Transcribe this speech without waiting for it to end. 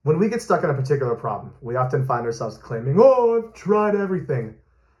When we get stuck in a particular problem, we often find ourselves claiming, oh, I've tried everything.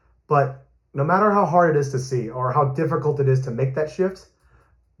 But no matter how hard it is to see or how difficult it is to make that shift,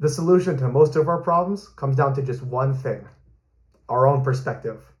 the solution to most of our problems comes down to just one thing: our own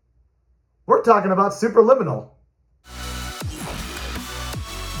perspective. We're talking about Superliminal.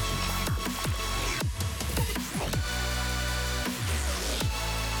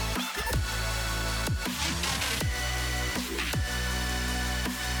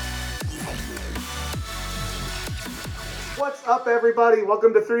 What's up, everybody?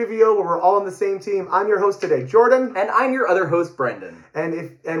 Welcome to 3VO, where we're all on the same team. I'm your host today, Jordan. And I'm your other host, Brendan.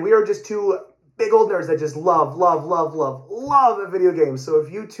 And we are just two big old nerds that just love video games. So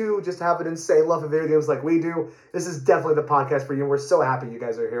if you two just have an insane love of video games like we do, this is definitely the podcast for you. And we're so happy you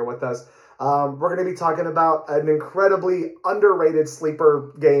guys are here with us. We're going to be talking about an incredibly underrated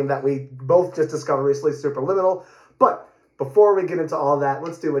sleeper game that we both just discovered recently, Superliminal. But before we get into all that,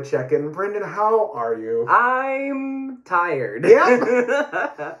 let's do a check-in. Brendan, how are you? I'm tired.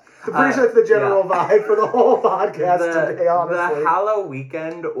 Yeah? I'm pretty sure it's the general vibe for the whole podcast today, honestly. The Halloween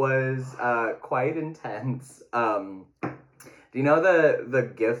weekend was quite intense. Do you know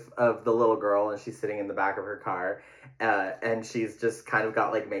the gif of the little girl and she's sitting in the back of her car and she's just kind of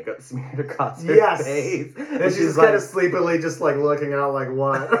got like makeup smeared across her face? And she's kind of sleepily just like looking out like,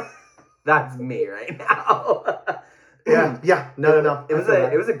 what? That's me right now. Yeah. No. It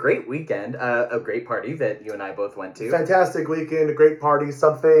was a great weekend, a great party that you and I both went to. Fantastic weekend, a great party,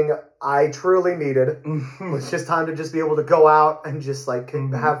 something I truly needed. It's just time to just be able to go out and just like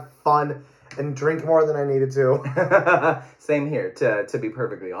have fun and drink more than I needed to. Same here, to be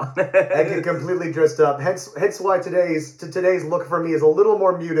perfectly honest. I get completely dressed up. Hence why today's look for me is a little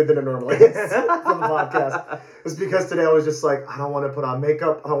more muted than it normally is for the podcast. It's because today I was just like, I don't want to put on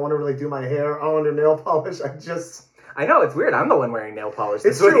makeup. I don't want to really do my hair. I don't want to do nail polish. I know, it's weird. I'm the one wearing nail polish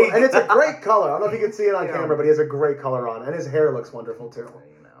this week. It's true, and it's a week. great color. I don't know if you can see it on camera, but he has a great color on, and his hair looks wonderful, too.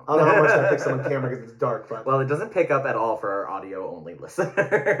 I don't know how much that picks up on camera because it's dark, but... Well, it doesn't pick up at all for our audio-only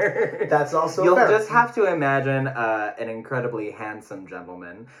listener. That's also You'll fair. just have to imagine an incredibly handsome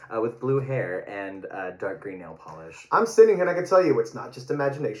gentleman with blue hair and dark green nail polish. I'm sitting here and I can tell you it's not just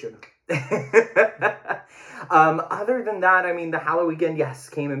imagination. Other than that, I mean, the Halloween weekend, yes,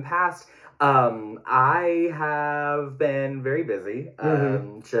 came and passed. I have been very busy,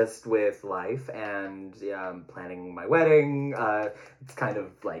 just with life and planning my wedding. It's kind of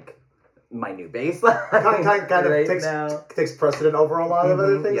like my new baseline. Kind of right takes precedent over a lot of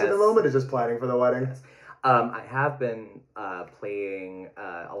other things at the moment. Is just planning for the wedding. Yes. I have been playing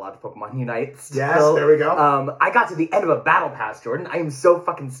a lot of Pokemon Unite still. Yes, there we go. I got to the end of a battle pass, Jordan. I am so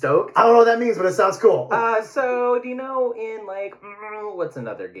fucking stoked. I don't know what that means, but it sounds cool. So do you know in like what's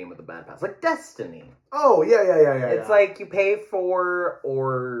another game with a battle pass? Like Destiny. Oh yeah. It's like you pay for,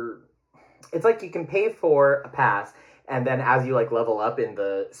 or it's like you can pay for a pass. And then as you like level up in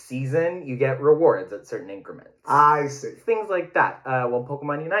the season, you get rewards at certain increments. I see. Things like that. Well,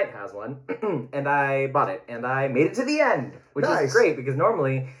 Pokemon Unite has one, and I bought it, and I made it to the end, which is great, because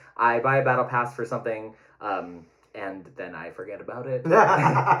normally I buy a battle pass for something, and then I forget about it.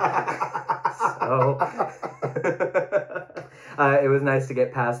 So it was nice to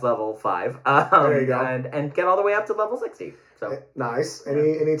get past level 5. There you go. And get all the way up to level 60. So nice.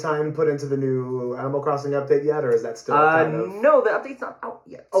 Any time put into the new Animal Crossing update yet, or is that still kind of... No, the update's not out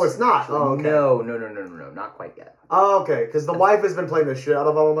yet. Oh, it's not? Actually, okay. No, not quite yet. Oh, okay, because the wife has been playing the shit out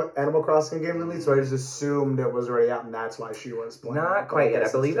of Animal Crossing game lately, so I just assumed it was already out, and that's why she was playing. Not quite yet.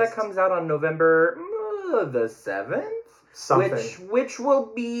 I believe that comes out on November the 7th? Something. Which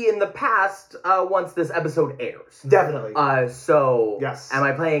will be in the past once this episode airs. Definitely. So, yes. Am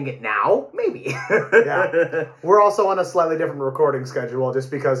I playing it now? Maybe. Yeah. We're also on a slightly different recording schedule just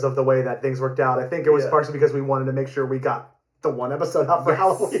because of the way that things worked out. I think it was partially because we wanted to make sure we got the one episode out for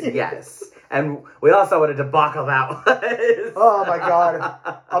Halloween. Yes. And we also wanted to debacle that was. Oh my god.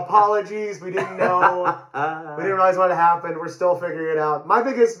 Apologies. We didn't know. We didn't realize what happened. We're still figuring it out.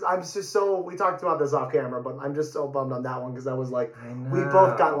 We talked about this off camera, but I'm just so bummed on that one because I was like, we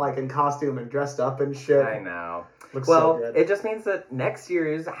both got like in costume and dressed up and shit. I know. Looks so good. It just means that next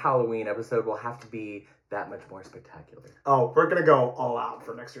year's Halloween episode will have to be that much more spectacular. Oh, we're gonna go all out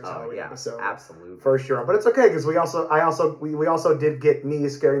for next year's Halloween episode. Absolutely. For sure. But it's okay because we also did get me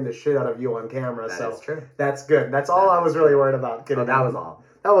scaring the shit out of you on camera. That's true. That's good. That's all I was really worried about. That was all.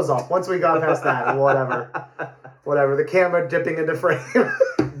 That was all. Once we got past that, whatever. The camera dipping into frame.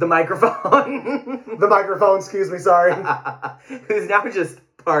 The microphone. The microphone, excuse me, sorry. Who's now just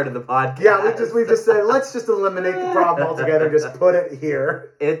part of the podcast. Yeah, we just said let's just eliminate the problem altogether. Just put it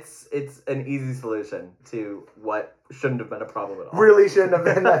here. It's an easy solution to what shouldn't have been a problem at all. Really shouldn't have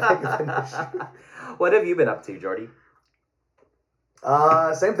been that big of an issue. What have you been up to, Jordy?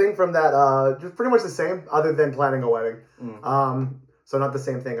 Same thing from that. Just pretty much the same, other than planning a wedding. Mm. So not the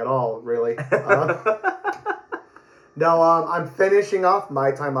same thing at all, really. No, I'm finishing off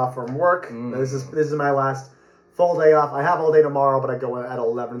my time off from work. This is my last full day off. I have all day tomorrow, but I go at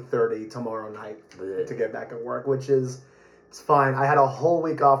 11:30 tomorrow night to get back at work, which is it's fine. I had a whole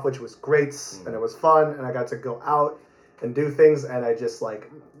week off, which was great, and it was fun, and I got to go out and do things, and I just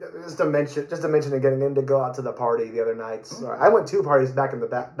just to mention and getting in to go out to the party the other nights. I went 2 parties back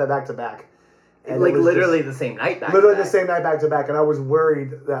to back. And like literally the same night back. Literally the same night back to back, and I was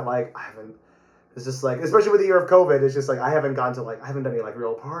worried that I haven't. It's just especially with the year of COVID, it's just I haven't done any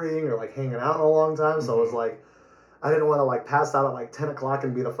real partying or hanging out in a long time. So it was I didn't want to pass out at 10 o'clock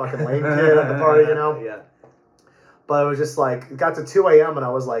and be the fucking lame kid at the party, Yeah. But it was just it got to 2 a.m. and I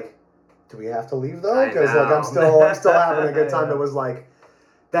was like, do we have to leave though? Because I'm still having a good time. It was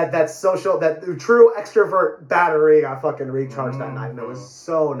that social, that true extrovert battery got fucking recharged that night, and it was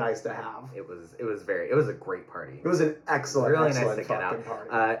so nice to have. It was a great party. It was an excellent, really excellent nice to get fucking out.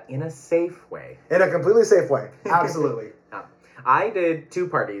 party. In a safe way. In a completely safe way. Absolutely. I did 2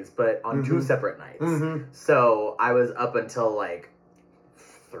 parties, but on 2 separate nights. Mm-hmm. So I was up until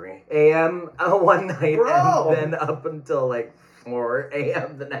 3 a.m. One night, Bro. and then up until 4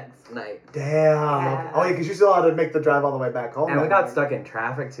 a.m. the next night. Damn. Yeah. Oh, yeah, because you still had to make the drive all the way back home. And we got stuck in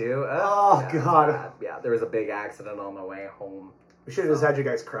traffic too. Oh, God. Yeah, there was a big accident on the way home. We should have just had you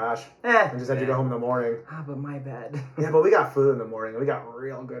guys crash and just had you go home in the morning. Ah, but my bad. Yeah, but we got food in the morning. We got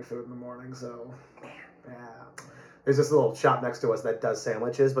real good food in the morning, so. Yeah. There's this little shop next to us that does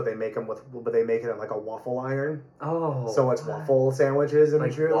sandwiches, but they make it in a waffle iron. Oh. So it's waffle sandwiches and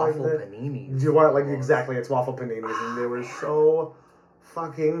waffle paninis. You want exactly? It's waffle paninis, and they were so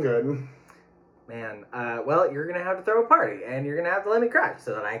fucking good. Man, well, you're gonna have to throw a party, and you're gonna have to let me crash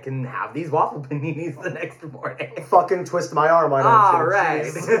so that I can have these waffle paninis the next morning. Fucking twist my arm, why don't you? All right.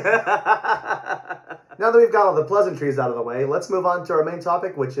 Now that we've got all the pleasantries out of the way, let's move on to our main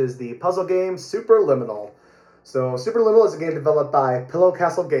topic, which is the puzzle game Superliminal. So Superliminal is a game developed by Pillow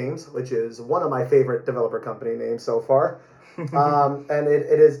Castle Games, which is one of my favorite developer company names so far. And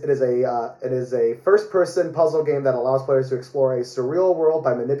it is a first-person puzzle game that allows players to explore a surreal world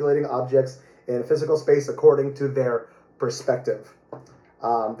by manipulating objects in physical space according to their perspective.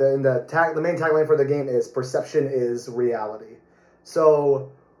 The main tagline for the game is "Perception is reality."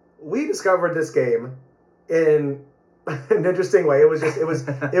 So we discovered this game in an interesting way. It was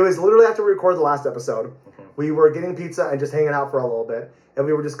literally after we recorded the last episode. We were getting pizza and just hanging out for a little bit, and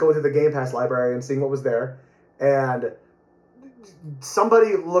we were just going through the Game Pass library and seeing what was there, and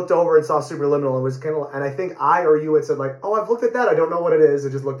somebody looked over and saw Superliminal and was and I think I or you had said oh, I've looked at that, I don't know what it is,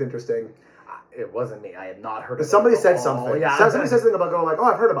 it just looked interesting. It wasn't me. I had not heard of it. Somebody said something. Yeah. Somebody said something about going oh,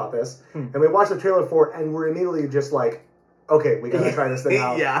 I've heard about this, and we watched the trailer for it, and we're immediately just okay, we gotta try this thing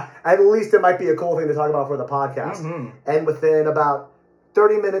out. Yeah. At least it might be a cool thing to talk about for the podcast. Mm-hmm. And within about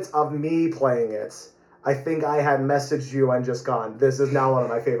 30 minutes of me playing it, I think I had messaged you and just gone, this is now one of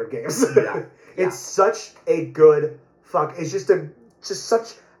my favorite games. Yeah. It's such a good it's just this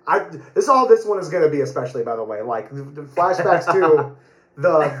one is gonna be especially, by the way, the flashbacks to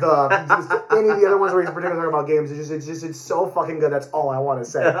just any of the other ones where he's particularly talking about games. It's so fucking good. That's all I want to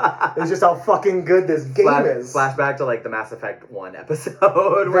say. It's just how fucking good this game is. Flashback to the Mass Effect 1 episode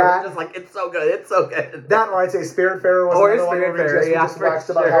where we're just it's so good, it's so good. That, or I'd say Spiritfarer was another one where we just waxed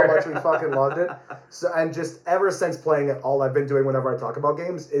about how much we fucking loved it. So, and just ever since playing it, all I've been doing whenever I talk about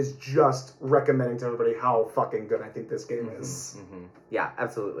games is just recommending to everybody how fucking good I think this game is. Mm-hmm. Yeah,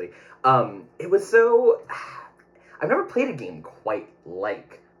 absolutely. It was so. I've never played a game quite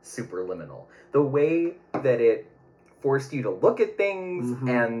like Superliminal. The way that it forced you to look at things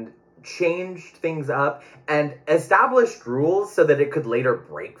and changed things up and established rules so that it could later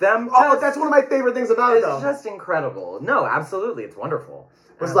break them. That's one of my favorite things about it, though. It's just incredible. No, absolutely. It's wonderful.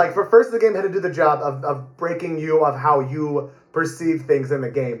 It was first the game had to do the job of breaking you of how you perceive things in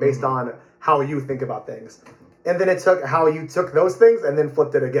the game based on how you think about things. And then it took how you took those things and then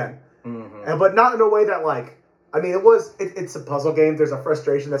flipped it again. But not in a way that it's a puzzle game. There's a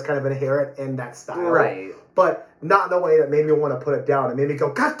frustration that's kind of inherent in that style. Right. But not in a way that made me want to put it down. It made me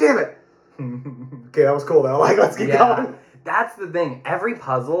go, God damn it! Okay, that was cool though. Let's keep going. That's the thing. Every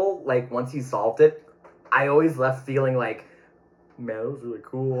puzzle, once you solved it, I always left feeling man, that was really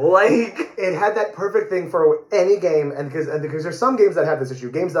cool. It had that perfect thing for any game, and because there's some games that have this issue.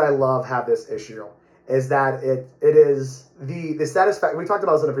 Games that I love have this issue. Is that it is the satisfaction, we talked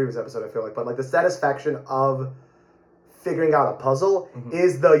about this in a previous episode, I feel but the satisfaction of figuring out a puzzle Mhm.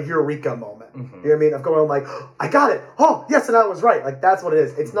 is the eureka moment. Mhm. You know what I mean? Of going like, I got it. Oh, yes, and I was right. Like, that's what it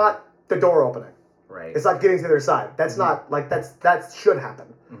is. It's not the door opening. Right. It's not getting to the other side. That's Mhm. not, like, that should happen.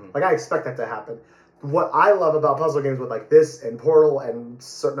 Mhm. Like, I expect that to happen. What I love about puzzle games with, like, this and Portal and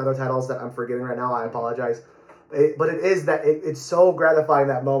certain other titles that I'm forgetting right now, I apologize. But it is that, it's so gratifying,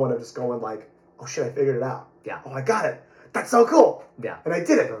 that moment of just going like, oh shit, I figured it out. Yeah. Oh, I got it. That's so cool. Yeah. And I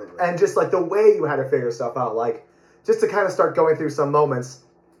did it. Totally. And just like the way you had to figure stuff out, like, just to kind of start going through some moments.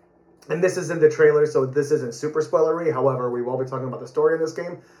 And this is in the trailer, so this isn't super spoilery. However, we will be talking about the story in this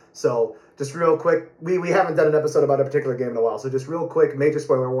game. So just real quick, we haven't done an episode about a particular game in a while. So just real quick, major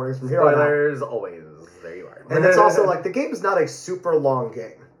spoiler warnings from here on out. Spoilers always. There you are. And it's also like, the game is not a super long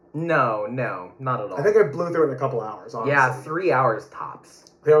game. No, not at all. I think I blew through it in a couple hours, honestly. Yeah, 3 hours tops.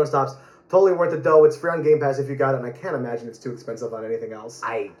 3 hours tops. Totally worth it though. It's free on Game Pass if you got it, and I can't imagine it's too expensive on anything else.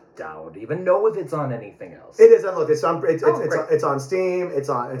 I don't even know if it's on anything else. It is. Look, it's on. It's great. on Steam. It's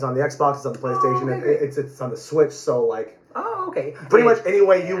on the Xbox. It's on the PlayStation. Oh, okay. It's on the Switch. So like, Oh, okay. pretty much any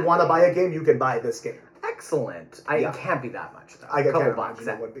way you want to buy a game, you can buy this game. Excellent. Yeah. It can't be that much though. I A couple can't bucks imagine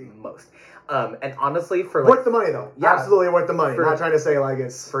it at would be. most. And honestly, for like Worth the money though. Yeah. Absolutely worth the money. For- Not trying to say like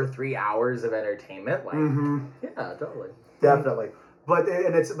it's. for 3 hours of entertainment, like Mhm. yeah, totally. Definitely. But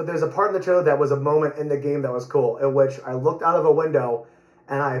there's a part in the trailer that was a moment in the game that was cool, in which I looked out of a window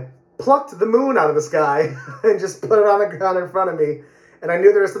and I plucked the moon out of the sky and just put it on the ground in front of me. And I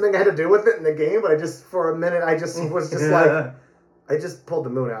knew there was something I had to do with it in the game, but I just, for a minute, I just was just like, I just pulled the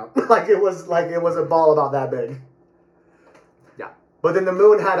moon out. like it was a ball about that big. Yeah. But then the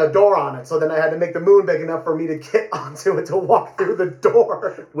moon had a door on it, so then I had to make the moon big enough for me to get onto it to walk through the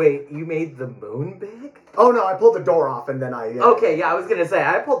door. Wait, you made the moon big? Oh no, I pulled the door off and then I... Okay, yeah, I was gonna say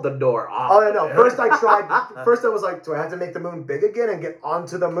I pulled the door off. Oh no! First I tried. First I was like, do I have to make the moon big again and get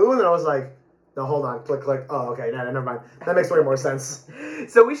onto the moon? And I was like, no, hold on, click. Oh, okay, no, never mind. That makes way more sense.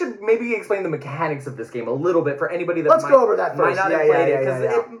 So we should maybe explain the mechanics of this game a little bit for anybody that Let's go over that might first. not Yeah, have played yeah, it, yeah, because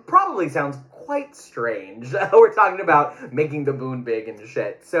yeah. it probably sounds quite strange. We're talking about making the moon big and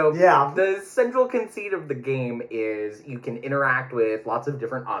shit. So Yeah. the central conceit of the game is you can interact with lots of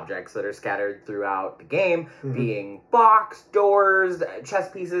different objects that are scattered throughout the game, Mhm. being blocks, doors, chess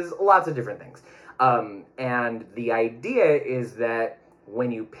pieces, lots of different things. And the idea is that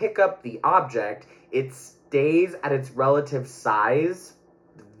when you pick up the object, it stays at its relative size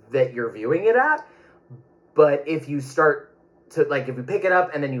that you're viewing it at. But if you start to, like, if you pick it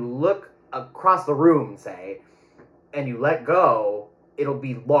up and then you look across the room, say, and you let go, it'll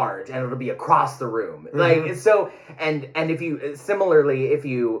be large and it'll be across the room. Mhm. Like, so, and if you, similarly, if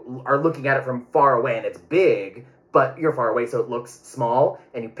you are looking at it from far away and it's big, but you're far away so it looks small,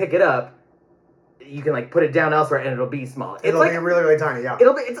 and you pick it up, you can like put it down elsewhere and it'll be small. It's It'll like be really, really tiny. Yeah.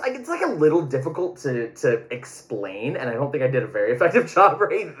 it's like a little difficult to explain, and I don't think I did a very effective job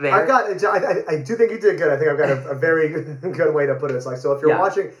right there. I do think you did good. I think I've got a very good way to put it. It's like, so if you're Yeah.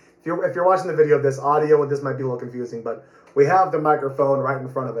 watching, if you're watching the video of this audio, this might be a little confusing, but we have the microphone right in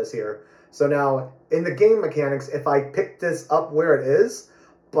front of us here. So now in the game mechanics, if I pick this up where it is,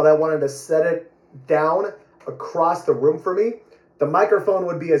 but I wanted to set it down across the room for me, the microphone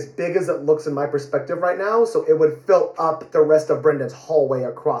would be as big as it looks in my perspective right now, so it would fill up the rest of Brendan's hallway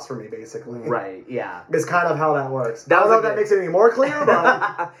across from me, basically. Right, yeah. Is kind of how that works. That I don't was know a if that good- makes it any more clear,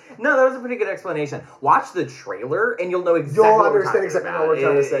 but No, that was a pretty good explanation. Watch the trailer and you'll know exactly You'll what we're understand talking exactly about. what we're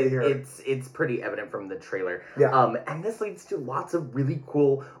trying to say here. It's pretty evident from the trailer. Yeah. And this leads to lots of really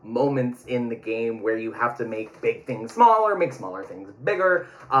cool moments in the game where you have to make big things smaller, make smaller things bigger.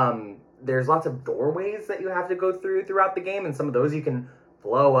 There's lots of doorways that you have to go throughout the game, and some of those you can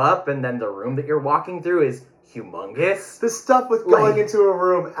blow up, and then the room that you're walking through is humongous. the stuff with going into a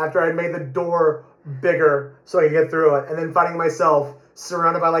room after I made the door bigger so I could get through it, and then finding myself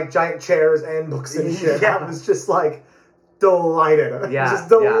surrounded by like giant chairs and books and shit. Yeah. I was just like delighted. Yeah, Just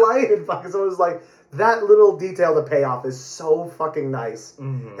delighted. Because it was like, that little detail to pay off is so fucking nice.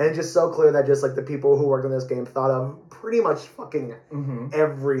 Mm-hmm. And just so clear that just like the people who worked on this game thought of pretty much fucking Mm-hmm.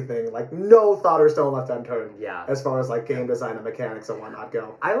 everything. Like no thought or stone left unturned. Yeah. As far as like game design and mechanics and whatnot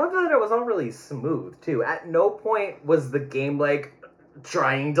go. I love that it was all really smooth too. At no point was the game like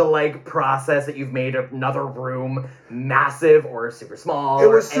trying to like process that you've made another room massive or super small. It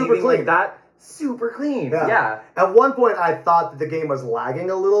was or super anything clean. like that. Super clean. Yeah. Yeah. At one point, I thought that the game was lagging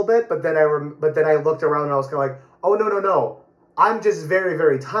a little bit, but then I looked around and I was kind of like, oh no, I'm just very,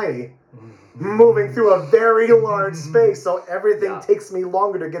 very tiny, moving through a very large space, so everything Yeah. takes me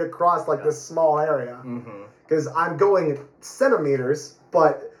longer to get across like this small area Mm-hmm. because I'm going centimeters,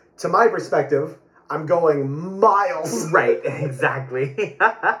 but to my perspective, I'm going miles. Right. Exactly.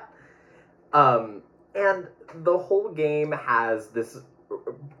 And the whole game has this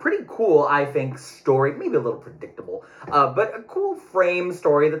pretty cool, I think, story, maybe a little predictable, but a cool frame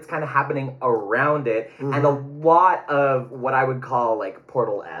story that's kind of happening around it, and a lot of what I would call like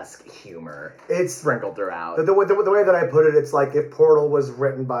Portal-esque humor. It's sprinkled throughout. The way that I put it, it's like if Portal was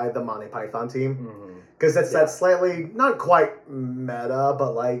written by the Monty Python team, because that's slightly not quite meta,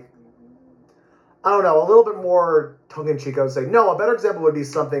 but like I don't know, a little bit more tongue in cheek. I would say no. A better example would be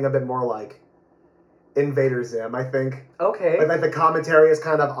something a bit more like Invader Zim, I think. Okay. Like the commentary is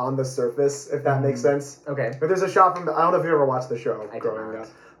kind of on the surface, if that makes sense. Okay. But there's a shot from, I don't know if you ever watched the show growing up,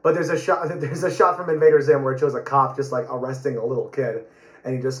 but there's a shot from Invader Zim where it shows a cop just like arresting a little kid,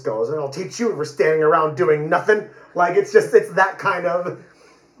 and he just goes, "I'll teach you for standing around doing nothing." Like it's that kind of.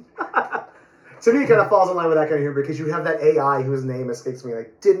 To me, it kind of falls in line with that kind of humor because you have that AI whose name escapes me. I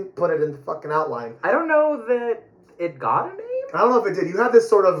didn't put it in the fucking outline. I don't know that it got a name. I don't know if it did. You have this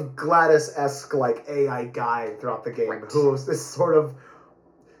sort of Gladys-esque like AI guy throughout the game who is this sort of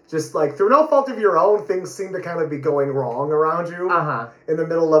just like through no fault of your own, things seem to kind of be going wrong around you in the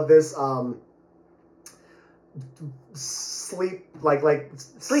middle of this sleep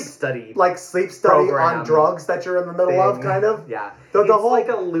study program on drugs that you're in the middle of, kind of. Yeah, the it's whole like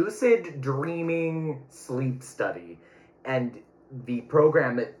a lucid dreaming sleep study, and the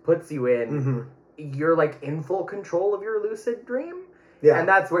program it puts you in. You're like in full control of your lucid dream. Yeah. And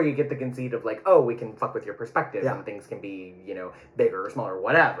that's where you get the conceit of like, oh, we can fuck with your perspective and things can be, you know, bigger or smaller,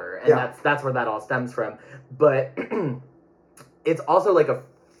 whatever. And that's where that all stems from. But it's also like a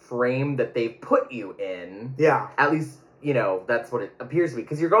frame that they put you in. Yeah. At least, you know, that's what it appears to be.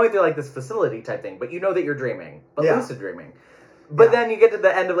 Because you're going through like this facility type thing, but you know that you're dreaming, but lucid dreaming. But then you get to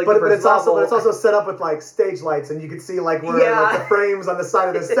the end of like the first level. But it's also set up with like stage lights, and you can see like where like the frames on the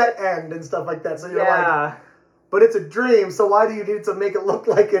side of the set end and stuff like that. So you're like, but it's a dream. So why do you need to make it look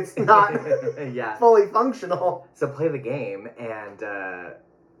like it's not fully functional? So play the game and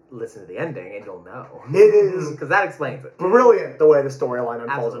listen to the ending, and you'll know. It is because that explains it. Brilliant the way the storyline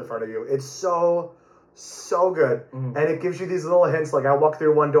unfolds in front of you. It's so good, and it gives you these little hints. Like I walk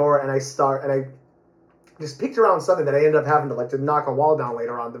through one door and I just peeked around something that I ended up having to knock a wall down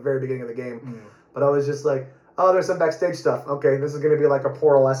later on at the very beginning of the game. But I was just like, oh, there's some backstage stuff. Okay, this is going to be like a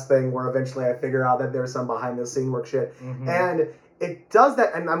Portal-esque thing where eventually I figure out that there's some behind-the-scene work shit. And it does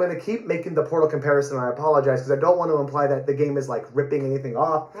that, and I'm going to keep making the Portal comparison, and I apologize, because I don't want to imply that the game is like ripping anything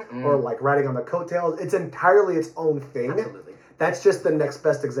off or like riding on the coattails. It's entirely its own thing. Absolutely. That's just the next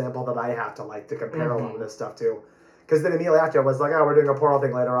best example that I have to like to compare a lot of this stuff to. Because then immediately after I was like, oh, we're doing a Portal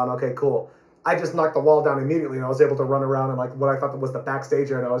thing later on. Okay, cool. I just knocked the wall down immediately, and I was able to run around in like what I thought was the backstage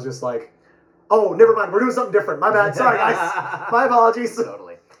area, and I was just like, oh, never mind, we're doing something different. My bad. Sorry, guys. My apologies.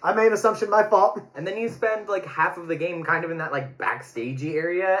 Totally. I made an assumption, my fault. And then you spend like half of the game kind of in that like backstagey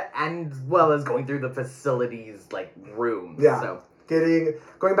area, and well as going through the facilities like rooms. Yeah. So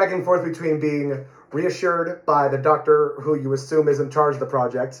going back and forth between being reassured by the doctor who you assume is in charge of the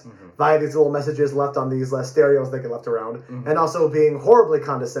project via these little messages left on these stereos that get left around, and also being horribly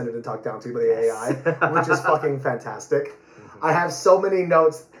condescended and talked down to by the AI, which is fucking fantastic. I have so many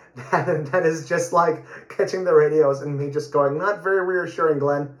notes that is just like catching the radios and me just going, not very reassuring,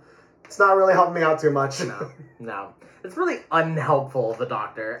 Glenn. It's not really helping me out too much. No. It's really unhelpful, the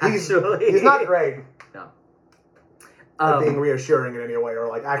doctor, actually. He's not great. No. Being reassuring in any way or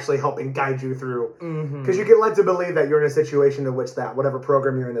like actually helping guide you through. Because you get led to believe that you're in a situation in which that whatever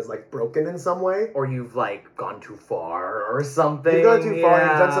program you're in is like broken in some way. Or you've like gone too far or something. You've gone too far,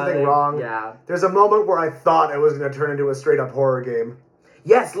 you've done something wrong. Yeah. There's a moment where I thought it was going to turn into a straight up horror game.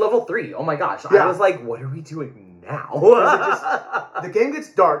 Yes, level 3. Oh my gosh. Yeah. I was like, what are we doing now? The game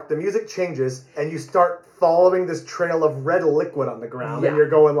gets dark, the music changes, and you start following this trail of red liquid on the ground, and you're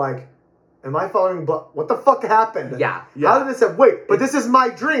going like, am I following what the fuck happened? Yeah. How did this happen? Wait, but this is my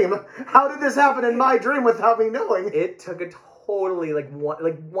dream. How did this happen in my dream without me knowing? It took a totally like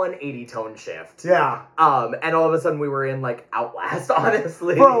 180 tone shift. Yeah. And all of a sudden we were in like Outlast,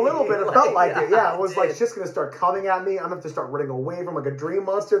 honestly. For a little bit, it felt like it. Yeah, it was like shit's gonna start coming at me. I'm gonna have to start running away from like a dream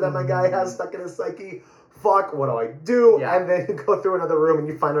monster that my guy has stuck in his psyche. Fuck, what do I do? Yeah. And then you go through another room and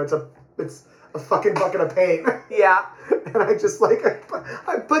you find out it's a fucking bucket of paint. Yeah. And I just like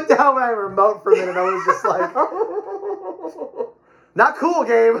I put down my remote for a minute and I was just like not cool,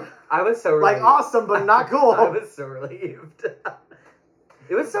 game. I was so relieved. Like awesome, but not cool. I was so relieved.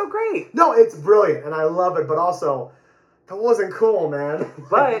 It was so great. No, it's brilliant and I love it, but also that wasn't cool, man.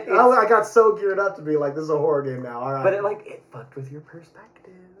 But I got so geared up to be like, this is a horror game now. All right. But it fucked with your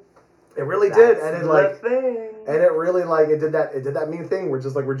perspective. It really did, and it it did that mean thing where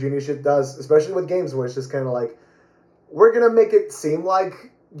just like where genius shit does, especially with games where it's just kind of like, we're gonna make it seem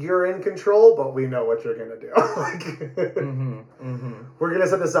like you're in control, but we know what you're gonna do. We're gonna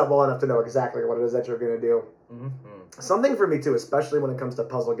set this up well enough to know exactly what it is that you're gonna do. Something for me too, especially when it comes to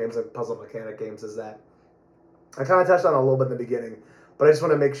puzzle games and puzzle mechanic games, is that I kind of touched on it a little bit in the beginning, but I just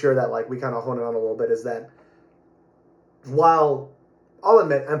want to make sure that like we kind of hone it on a little bit. Is that while I'll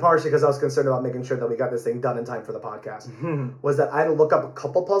admit, and partially because I was concerned about making sure that we got this thing done in time for the podcast, was that I had to look up a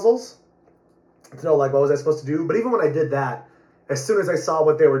couple puzzles to know like what was I supposed to do. But even when I did that, as soon as I saw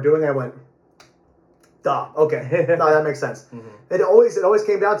what they were doing, I went, duh, okay, no, that makes sense. It always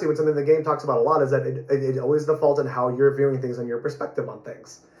came down to, and something the game talks about a lot, is that it always defaults on how you're viewing things and your perspective on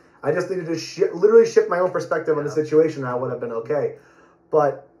things. I just needed to literally shift my own perspective on the situation, and I would have been okay.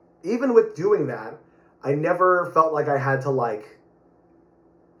 But even with doing that, I never felt like I had to like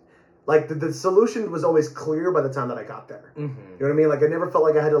the solution was always clear by the time that I got there. You know what I mean? Like I never felt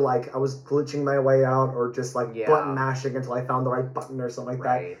like I had to I was glitching my way out or just button mashing until I found the right button or something like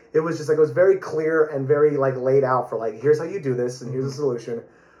that. It was just it was very clear and very laid out for here's how you do this and here's the solution.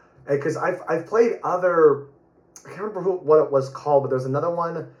 Because I've played other, I can't remember what it was called, but there's another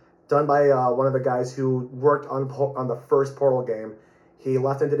one done by one of the guys who worked on the first Portal game. He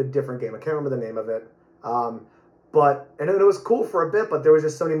left and did a different game. I can't remember the name of it. And it was cool for a bit, but there was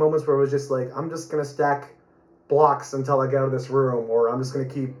just so many moments where it was just I'm just going to stack blocks until I get out of this room, or I'm just going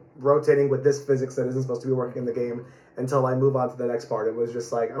to keep rotating with this physics that isn't supposed to be working in the game until I move on to the next part. It was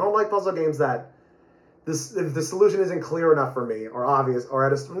just I don't like puzzle games that if the solution isn't clear enough for me, or obvious, or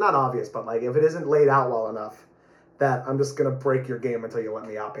not obvious, but if it isn't laid out well enough, that I'm just going to break your game until you let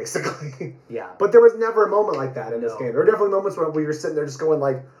me out, basically. Yeah. But there was never a moment like that in this game. There were definitely moments where you're sitting there just going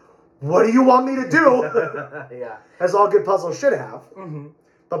what do you want me to do? Yeah. As all good puzzles should have.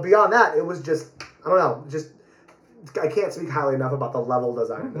 But beyond that, it was just, I don't know, I can't speak highly enough about the level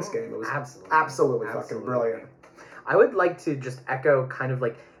design in this game. It was absolutely fucking brilliant. I would like to just echo kind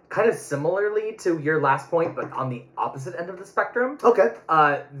of similarly to your last point, but on the opposite end of the spectrum. Okay.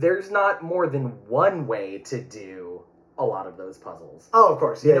 There's not more than one way to do a lot of those puzzles. Oh, of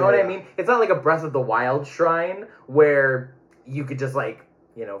course. Yeah, you know what I mean? It's not like a Breath of the Wild shrine where you could just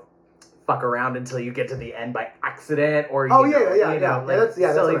fuck around until you get to the end by accident, or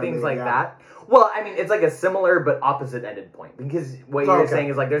silly things like that. Well, I mean, it's like a similar but opposite-ended point, because what you're saying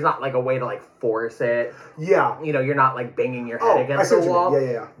is there's not a way to force it. Yeah. You're not banging your head against the wall.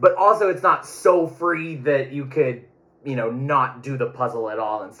 Yeah. But also, it's not so free that you could not do the puzzle at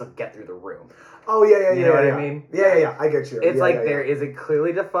all and still get through the room. Oh yeah. You know what I mean? Yeah. I get you. It's there is a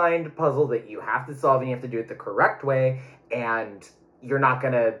clearly defined puzzle that you have to solve, and you have to do it the correct way, and you're not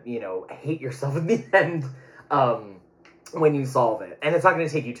gonna, hate yourself in the end when you solve it, and it's not gonna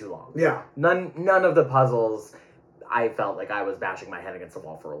take you too long. Yeah. None of the puzzles, I felt like I was bashing my head against the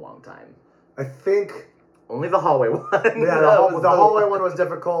wall for a long time. I think only the hallway one. Yeah, the hallway one was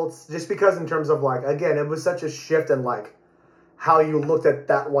difficult, just because in terms of again, it was such a shift in how you looked at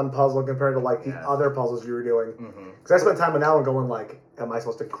that one puzzle compared to the other puzzles you were doing. Because I spent time on that one going am I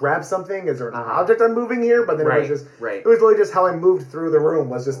supposed to grab something? Is there an object I'm moving here? But then it was just it was really just how I moved through the room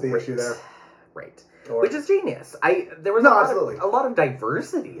was just the issue there. Right. Which is genius. There was a lot of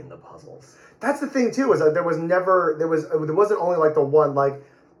diversity in the puzzles. That's the thing too, is that there wasn't only the one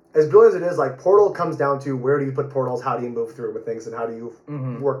as brilliant as it is, Portal comes down to where do you put portals, how do you move through with things, and how do you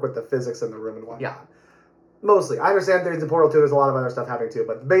work with the physics in the room and whatnot. Yeah. Mostly. I understand there's in Portal 2, there's a lot of other stuff happening too,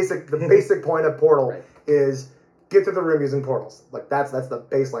 but the basic point of Portal is get through the room using portals. That's the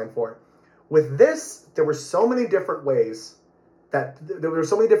baseline for it. With this, there were so many different ways that there were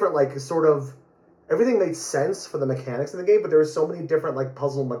so many different everything made sense for the mechanics in the game, but there were so many different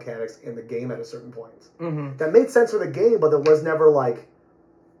puzzle mechanics in the game at a certain point that made sense for the game, but there was never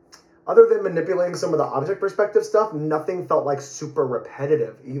other than manipulating some of the object perspective stuff, nothing felt super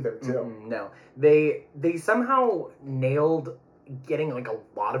repetitive either too. No, they somehow nailed getting a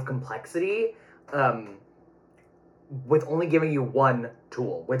lot of complexity with only giving you one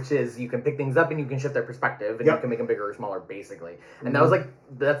tool, which is you can pick things up and you can shift their perspective, and you can make them bigger or smaller, basically. And that was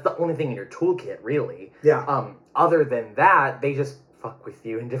that's the only thing in your toolkit, really. Yeah. Other than that, they just fuck with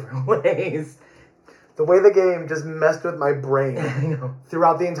you in different ways. The way the game just messed with my brain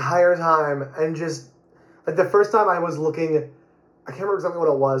throughout the entire time, and just the first time I was looking, I can't remember exactly what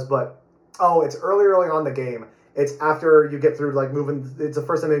it was, but it's early on in the game. It's after you get through moving. It's the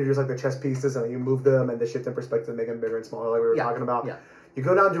first time they introduce the chess pieces, and you move them and the shift in perspective and make them bigger and smaller, like we were talking about. Yeah. You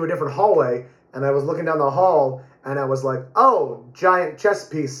go down to a different hallway, and I was looking down the hall, and I was like, "Oh, giant chess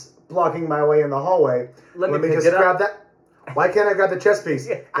piece blocking my way in the hallway. Let me just grab that." Why can't I grab the chess piece?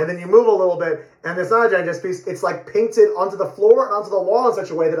 And then you move a little bit, and it's not a giant chess piece. It's painted onto the floor and onto the wall in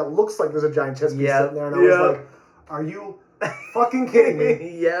such a way that it looks like there's a giant chess piece sitting there. And I was like, are you fucking kidding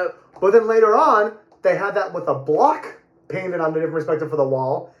me? Yep. But then later on, they had that with a block painted on a different perspective for the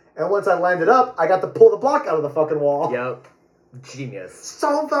wall. And once I landed up, I got to pull the block out of the fucking wall. Yep. Genius.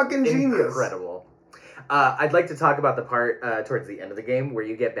 So fucking genius. Incredible. I'd like to talk about the part towards the end of the game where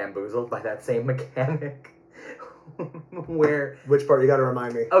you get bamboozled by that same mechanic. Where... Which part? You got to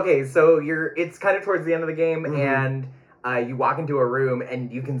remind me. Okay, so it's kind of towards the end of the game, Mm-hmm. and you walk into a room,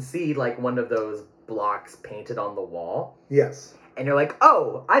 and you can see, like, one of those blocks painted on the wall. Yes. And you're like,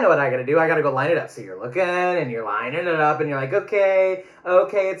 oh, I know what I gotta do. I gotta go line it up. So you're looking, and you're lining it up, and you're like, okay,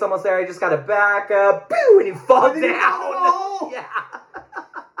 it's almost there. I just gotta back up. Boo! And you fall down. Oh! Yeah.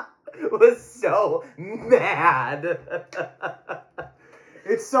 Was so mad.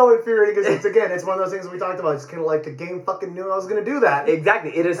 It's so infuriating because it's one of those things we talked about. It's kind of like the game fucking knew I was going to do that.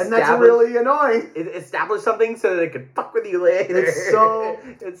 Exactly. And that's really annoying. It established something so that it could fuck with you later. It's so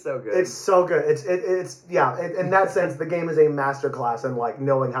good. It's so good. It's in that sense, the game is a masterclass in like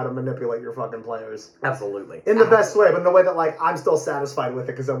knowing how to manipulate your fucking players. Absolutely. In the best way, but in the way that like I'm still satisfied with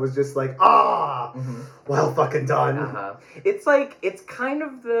it because I was just like, well fucking done. Uh-huh. It's kind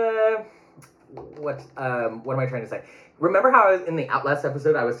of the what am I trying to say? Remember how in the Outlast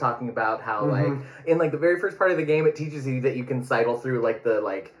episode I was talking about how like in like the very first part of the game it teaches you that you can cycle through like the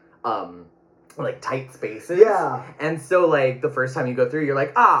like tight spaces. Yeah. And so like the first time you go through you're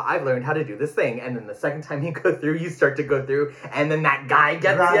like, I've learned how to do this thing, and then the second time you go through you start to go through and then that guy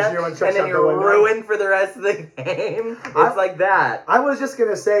gets you and then you're ruined for the rest of the game. It's like that. I was just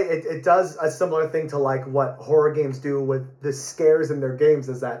gonna say it does a similar thing to like what horror games do with the scares in their games,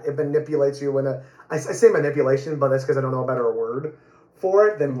 is that it manipulates you in I say manipulation, but that's because I don't know a better word for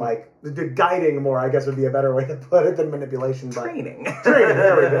it than like the guiding more, I guess would be a better way to put it than manipulation. But Training,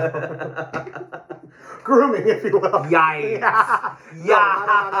 there we go. Grooming, if you will. Yikes. Yeah.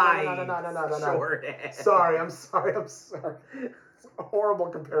 Yikes. No. Sorry. It's a horrible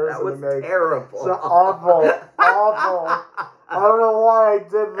comparison That to was make. terrible. It's awful. I don't know why I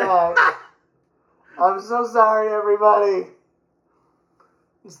did that. I'm so sorry, everybody.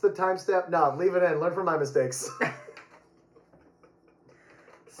 It's the timestamp. No, leave it in. Learn from my mistakes.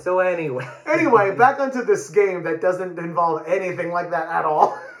 So anyway, back onto this game that doesn't involve anything like that at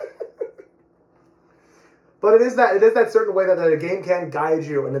all. But it is that certain way that the game can guide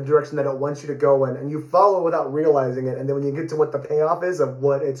you in the direction that it wants you to go in, and you follow without realizing it. And then when you get to what the payoff is of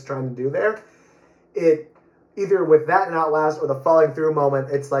what it's trying to do there, it either with that and Outlast or the falling through moment,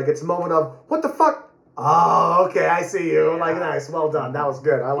 it's like it's a moment of what the fuck. Oh, okay, I see you. Yeah. Like, nice, well done. That was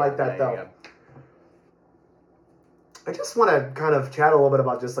good. I like that though. I just want to kind of chat a little bit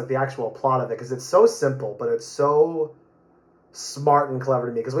about just like the actual plot of it, because it's so simple, but it's so smart and clever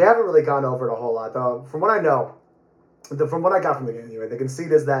to me, because we haven't really gone over it a whole lot though. From what I know, from what I got from the game anyway, the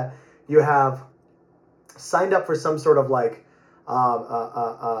conceit is that you have signed up for some sort of like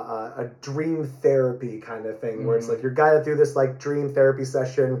a dream therapy kind of thing, where it's like you're guided through this like dream therapy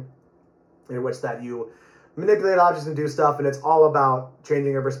session in which that you manipulate objects and do stuff, and it's all about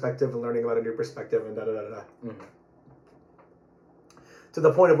changing your perspective and learning about a new perspective and da-da-da-da. To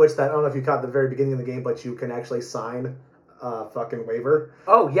the point of which that, I don't know if you caught the very beginning of the game, but you can actually sign a fucking waiver.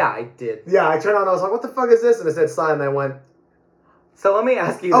 Oh, yeah, I did. Yeah, I turned on, I was like, what the fuck is this? And it said sign, and I went... So let me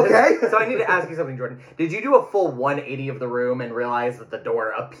ask you okay. So I need to ask you something, Jordan. Did you do a full 180 of the room and realize that the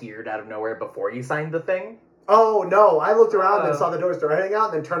door appeared out of nowhere before you signed the thing? Oh, no. I looked around and saw the door start heading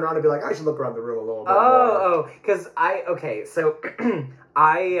out, and then turned around and be like, I should look around the room a little bit more. Because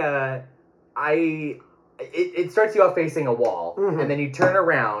it starts you off facing a wall, and then you turn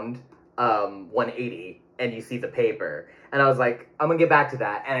around 180, and you see the paper. And I was like, I'm going to get back to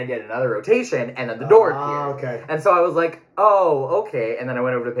that. And I did another rotation, and then the door appeared. Okay. And so I was like, oh, okay. And then I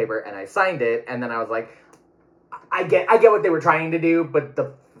went over to the paper, and I signed it, and then I was like, I get what they were trying to do, but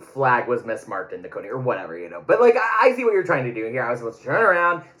the flag was mismarked in the coding, or whatever, you know. But, like, I see what you're trying to do here. I was supposed to turn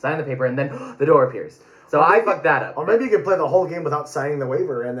around, sign the paper, and then the door appears. So I fucked that up. Or maybe you could play the whole game without signing the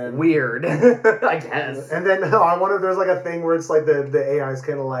waiver, and then... Weird, I guess. And then I wonder if there's like a thing where it's like the AI is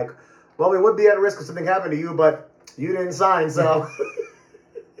kind of like, well, we would be at risk if something happened to you, but you didn't sign, so...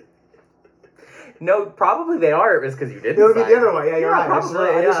 No, probably they are at risk because you didn't It would be sign. the other way. Yeah, you're right. Probably,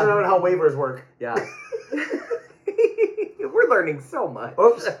 I just remembered how waivers work. Yeah. We're learning so much.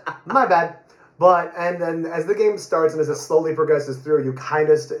 Oops, my bad. But, and then as the game starts and as it slowly progresses through, you kind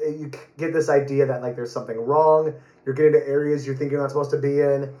of, you get this idea that, like, there's something wrong. You're getting to areas you think you're not supposed to be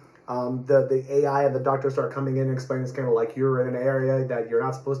in. The AI and the doctor start coming in and explaining it's kind of like you're in an area that you're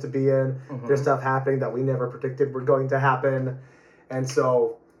not supposed to be in. There's stuff happening that we never predicted were going to happen. And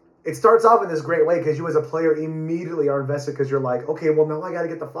so it starts off in this great way because you as a player immediately are invested because you're like, okay, well now I got to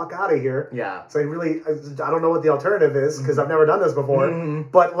get the fuck out of here. Yeah. So I don't know what the alternative is because I've never done this before.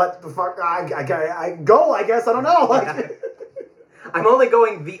 But let the fuck I go. I guess I don't know. Like, I'm only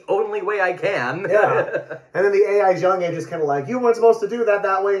going the only way I can. Yeah. And then the AI's young age is kind of like, you weren't supposed to do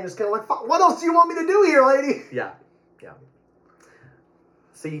that way, and just kind of like, fuck, what else do you want me to do here, lady? Yeah.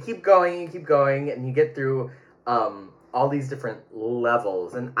 So you keep going, and you get through all these different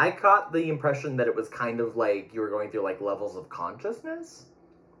levels. And I caught the impression that it was kind of like you were going through like levels of consciousness.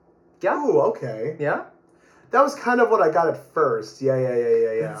 Yeah. Ooh, okay. Yeah. That was kind of what I got at first. Yeah.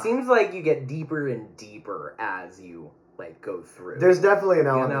 It seems like you get deeper and deeper as you like go through. There's definitely an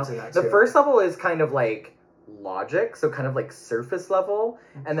element to that too. The first level is kind of like logic, so kind of like surface level,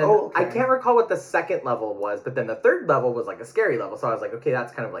 and then I can't recall what the second level was, but then the third level was like a scary level, so I was like, okay,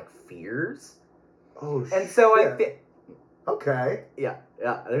 that's kind of like fears. Oh, and so okay. Yeah,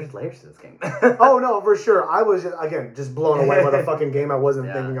 there's layers to this game. Oh no, for sure. I was just blown away by the fucking game. I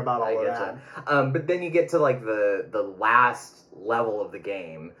wasn't thinking about all of that. But then you get to like the last level of the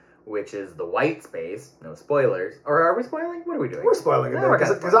game, which is the white space. No spoilers. Or are we spoiling? What are we doing? We're spoiling it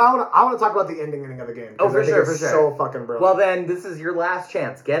because I want to talk about the ending of the game. Oh, for sure. So fucking brilliant. Well, then this is your last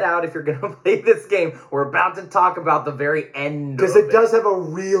chance. Get out if you're gonna play this game. We're about to talk about the very end. Because it does have a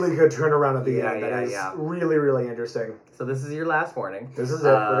really good turnaround at the end. That is yeah. really, really interesting. So this is your last warning. This is it.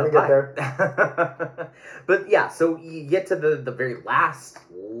 We're gonna get there. But yeah, so you get to the very last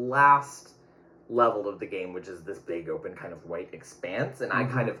level of the game, which is this big open kind of white expanse, and I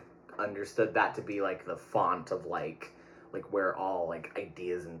kind of understood that to be like the font of like where all like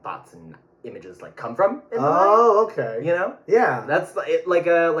ideas and thoughts and images like come from. Okay. You know? Yeah. That's it, like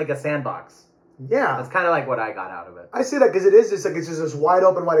a sandbox. Yeah. That's kind of like what I got out of it. I see that because it's just this wide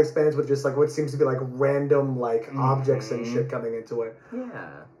open white expanse with just like what seems to be like random like objects and shit coming into it.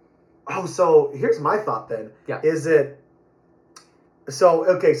 Yeah. Oh, so here's my thought then. Yeah. Is it? So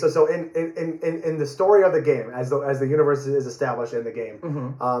okay, so in the story of the game, as the universe is established in the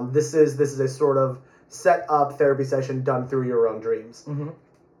game, this is a sort of set up therapy session done through your own dreams.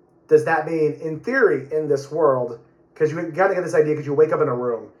 Does that mean, in theory, in this world, because you kind of get this idea because you wake up in a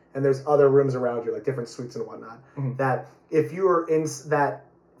room and there's other rooms around you, like different suites and whatnot, that if you were in that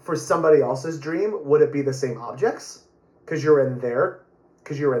for somebody else's dream, would it be the same objects? Because you're in their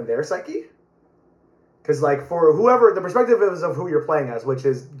psyche. Because, like, for whoever, the perspective is of who you're playing as, which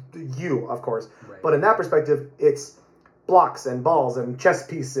is you, of course. Right. But in that perspective, it's blocks and balls and chess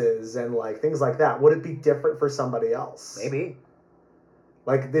pieces and, like, things like that. Would it be different for somebody else? Maybe.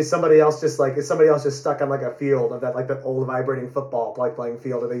 Like, is somebody else just stuck on, like, a field of that old vibrating football, like, playing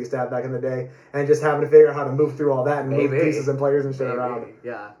field that they used to have back in the day, and just having to figure out how to move through all that and move pieces and players and shit around?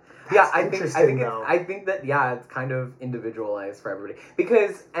 Yeah. That's I think that it's kind of individualized for everybody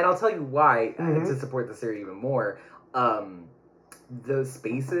because, and I'll tell you why to support the theory even more. The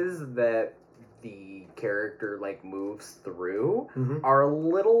spaces that the character like moves through are a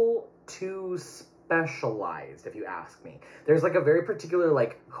little too specialized, if you ask me. There's like a very particular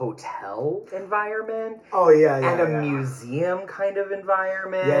like hotel environment. Oh yeah, and a museum kind of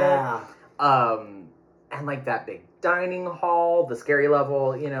environment. Yeah. And like that big dining hall, the scary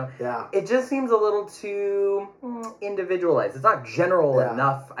level, you know. Yeah. It just seems a little too individualized. It's not general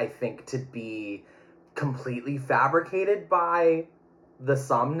enough, I think, to be completely fabricated by the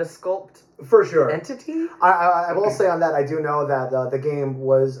Somnasculpt for sure entity. I will say on that, I do know that the game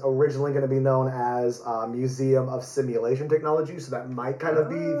was originally going to be known as Museum of Simulation Technology, so that might kind of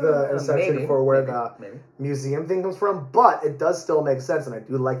be the inception for where the museum thing comes from. But it does still make sense, and I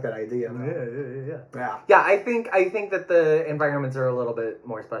do like that idea. Yeah. Yeah, I think that the environments are a little bit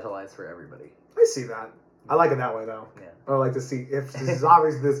more specialized for everybody. I see that. I like it that way, though. Yeah. I would like to see if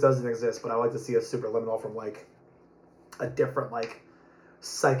obviously this doesn't exist, but I like to see a superliminal from like a different like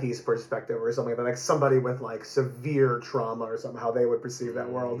psyche's perspective or something, like somebody with like severe trauma or something, how they would perceive that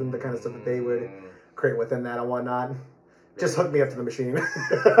world and the kind of stuff that they would create within that and whatnot. Just hook me up to the machine.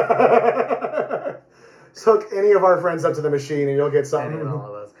 Just hook any of our friends up to the machine and you'll get something. All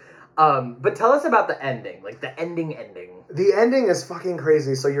of us. But tell us about the ending, like the ending. The ending is fucking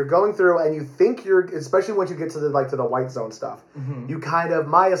crazy. So you're going through and you think especially once you get to the white zone stuff, you kind of,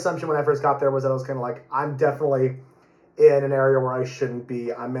 my assumption when I first got there was that I was kind of like, I'm definitely in an area where I shouldn't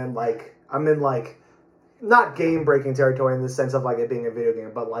be. I'm in not game breaking territory in the sense of like it being a video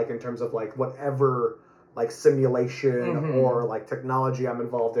game, but like in terms of like whatever like simulation or like technology I'm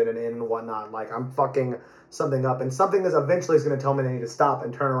involved in and whatnot. Like I'm fucking something up, and something is eventually going to tell me I need to stop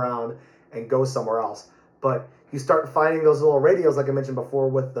and turn around and go somewhere else. But you start finding those little radios, like I mentioned before,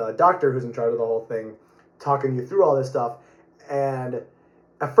 with the doctor who's in charge of the whole thing, talking you through all this stuff, and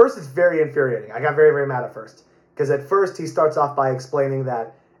at first it's very infuriating. I got very, very mad at first. Because at first he starts off by explaining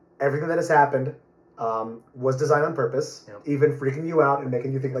that everything that has happened was designed on purpose, even freaking you out and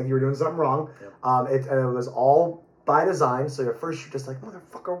making you think like you were doing something wrong. And it was all by design. So at first you're just like,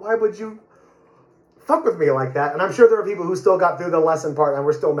 motherfucker, why would you fuck with me like that? And I'm sure there are people who still got through the lesson part and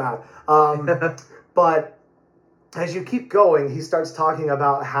we're still mad. But as you keep going, he starts talking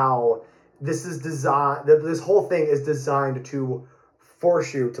about how this is designed, this whole thing is designed to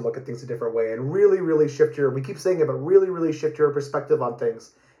force you to look at things a different way and really, really shift we keep saying it, but really, really shift your perspective on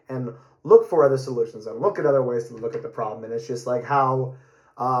things and look for other solutions and look at other ways to look at the problem. And it's just like how,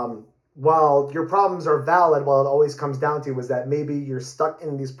 while your problems are valid, what it always comes down to is that maybe you're stuck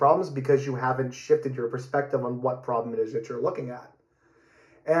in these problems because you haven't shifted your perspective on what problem it is that you're looking at.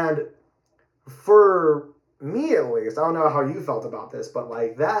 And for me, at least, I don't know how you felt about this, but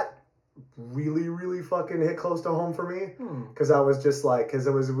like that really, really fucking hit close to home for me. Because I was just like, because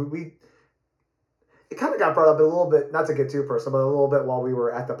it was, it kind of got brought up a little bit, not to get too personal, but a little bit while we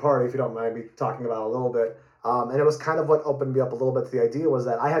were at the party, if you don't mind me talking about it a little bit. And it was kind of what opened me up a little bit to the idea was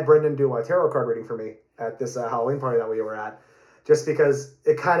that I had Brendan do my tarot card reading for me at this Halloween party that we were at, just because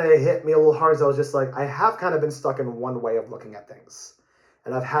it kind of hit me a little hard. So I was just like, I have kind of been stuck in one way of looking at things.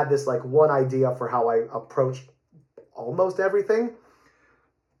 And I've had this like one idea for how I approach almost everything.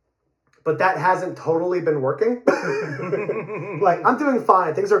 But that hasn't totally been working. Like, I'm doing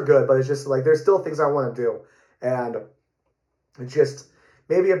fine. Things are good, but it's just like, there's still things I want to do. And just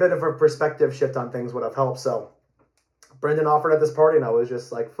maybe a bit of a perspective shift on things would have helped. So Brendan offered at this party and I was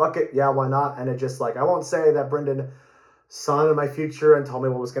just like, fuck it. Yeah, why not? And it just like, I won't say that Brendan saw into my future and told me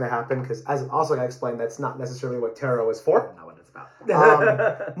what was going to happen. Because as also I explained, that's not necessarily what tarot is for. Not what it's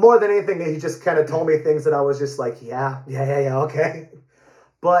about. More than anything, he just kind of told me things that I was just like, yeah, okay.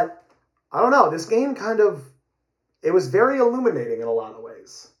 But I don't know, this game it was very illuminating in a lot of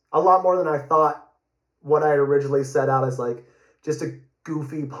ways. A lot more than I thought what I had originally set out as like just a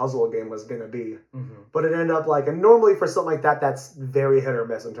goofy puzzle game was going to be. But it ended up like, and normally for something like that, that's very hit or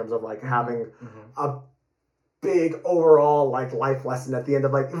miss in terms of like having a big overall like life lesson at the end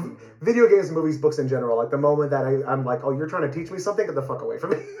of like video games, movies, books in general. Like the moment that I'm like, oh, you're trying to teach me something? Get the fuck away from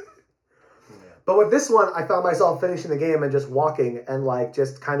me. But with this one, I found myself finishing the game and just walking and like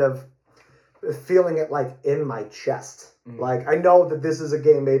just kind of feeling it like in my chest. Like I know that this is a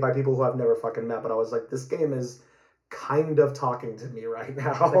game made by people who I've never fucking met, but I was like, this game is kind of talking to me right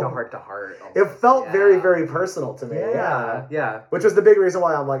now. It's like a heart to heart. It felt very, very personal to me. Yeah. Which was the big reason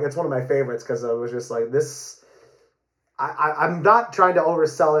why I'm like, it's one of my favorites, because I was just like, this. I'm not trying to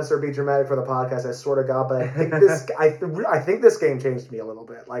oversell this or be dramatic for the podcast. I sort of got, but I think this. I think this game changed me a little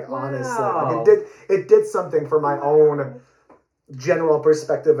bit. Like honestly, like it did something for my own general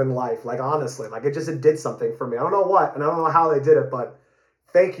perspective in life. Like honestly, like it did something for me. I don't know what, and I don't know how they did it, but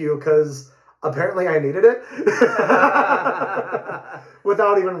thank you, because apparently I needed it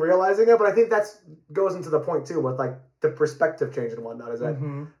without even realizing it. But I think that's goes into the point too with like the perspective change and whatnot. Is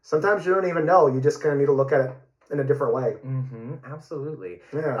that sometimes you don't even know. You just kind of need to look at it in a different way. Absolutely.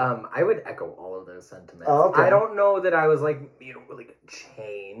 Yeah. I would echo all of those sentiments. Oh, okay. I don't know that I was like, really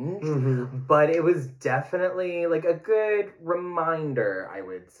changed, but it was definitely like a good reminder, I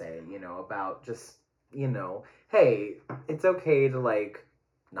would say, about just, hey, it's okay to like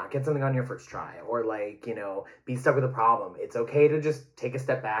not get something on your first try or like, be stuck with a problem. It's okay to just take a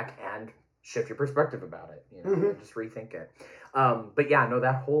step back and shift your perspective about it, and just rethink it. But yeah, no,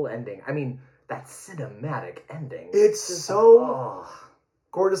 that whole ending, I mean, that cinematic ending. It's just so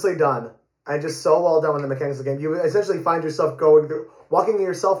gorgeously done. And just so well done with the mechanics of the game. You essentially find yourself walking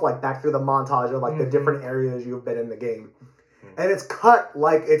yourself like back through the montage of like the different areas you've been in the game. And it's cut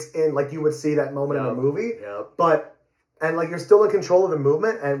like it's in, like you would see that moment in a movie. But, and like you're still in control of the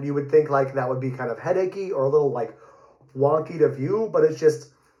movement, and you would think like that would be kind of headachy or a little like wonky to view, but it's just,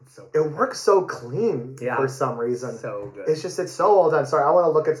 it works so clean for some reason. So good. It's so well done. Sorry, I want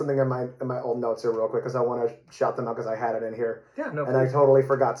to look at something in my old notes here real quick because I want to shout them out because I had it in here. Yeah, no. And I totally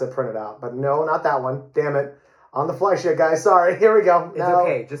forgot to print it out. But no, not that one. Damn it. On the fly shit, guys. Sorry. Here we go. It's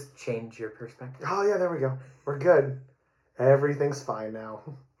okay. Just change your perspective. Oh, yeah, there we go. We're good. Everything's fine now.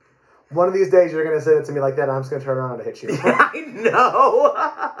 One of these days you're going to say it to me like that, and I'm just going to turn around and hit you. I know.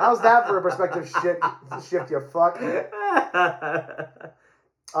 How's that for a perspective shift, you fuck?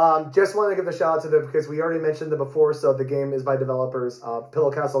 Just wanted to give a shout out to them because we already mentioned it before. So the game is by developers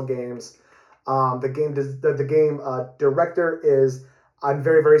Pillow Castle Games. The game director is, I'm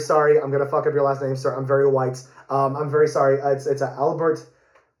very, very sorry. I'm gonna fuck up your last name, sir. I'm very white. I'm very sorry. It's Albert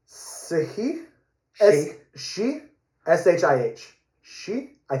Shih. Shih. S-H-I-H.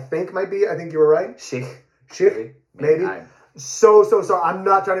 She, I think might be. I think you were right. Shih. Maybe. So sorry. I'm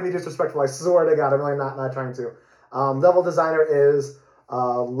not trying to be disrespectful. I swear to God, I'm really not trying to. Level designer is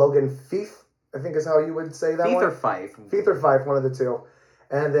Logan Feith, I think is how you would say that Feith one. or Fife? Feith or Fife, one of the two.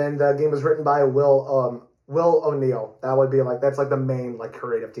 And then the game was written by Will O'Neill. That would be like, that's like the main like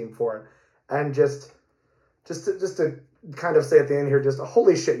creative team for it. And just to kind of say at the end here, just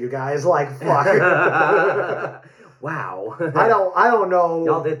holy shit, you guys, like fuck. Wow. I don't know.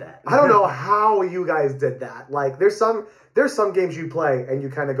 Y'all did that. I don't know how you guys did that. Like there's some games you play and you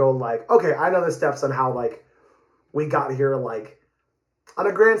kind of go like, okay, I know the steps on how like we got here, like on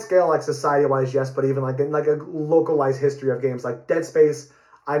a grand scale, like society wise, yes, but even like in like a localized history of games like Dead Space,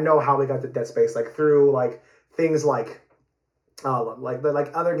 I know how we got to Dead Space, like through like things like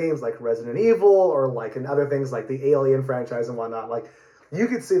other games like Resident Evil or like in other things like the Alien franchise and whatnot. Like you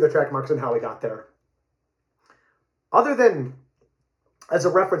could see the track marks and how we got there. Other than as a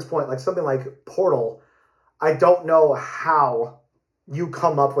reference point, like something like Portal, I don't know how you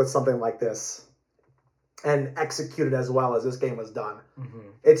come up with something like this and execute it as well as this game was done.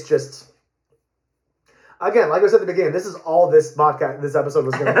 Mm-hmm. It's just, again, like I said at the beginning, this is all this episode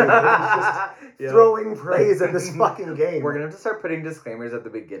was going to be. It was just throwing praise at this fucking game. We're going to have to start putting disclaimers at the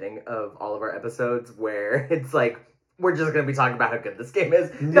beginning of all of our episodes where it's like, we're just going to be talking about how good this game is.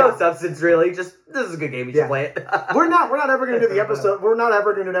 No substance, really. Just, this is a good game. You should play it. We're not ever going to do the episode. We're not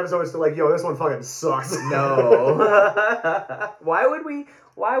ever going to do an episode that's like, yo, this one fucking sucks. No. Why would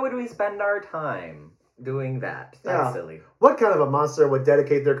we spend our time doing that? That's silly. What kind of a monster would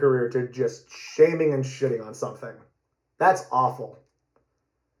dedicate their career to just shaming and shitting on something? That's awful.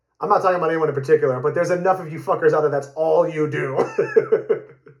 I'm not talking about anyone in particular, but there's enough of you fuckers out there that's all you do.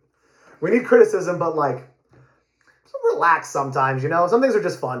 We need criticism, but like, relax sometimes, you know? Some things are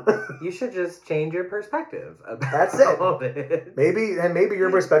just fun. You should just change your perspective about That's it. Maybe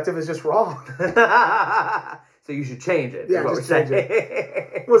your perspective is just wrong. So you should change it. Yeah, just change it.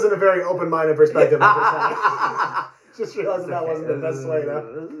 It wasn't a very open-minded perspective. Just realizing that wasn't the best way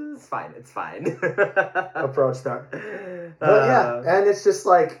to... It's fine. Approach that. But yeah, and it's just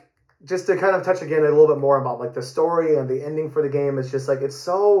like, just to kind of touch again a little bit more about like the story and the ending for the game, it's just like, it's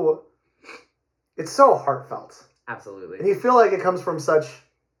so heartfelt. Absolutely. And you feel like it comes from such,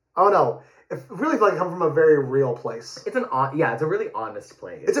 I don't know, it really feels like it comes from a very real place. It's a really honest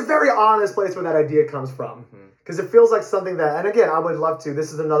place. It's a very honest place where that idea comes from. Because it feels like something that, and again, I would love to,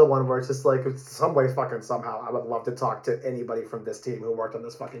 this is another one where it's just like, some way fucking somehow, I would love to talk to anybody from this team who worked on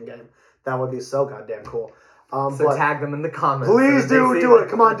this fucking game. That would be so goddamn cool. So tag them in the comments. Please do it.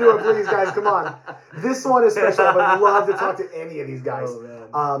 Come on, do it, please, guys. Come on. This one is special. I would love to talk to any of these guys.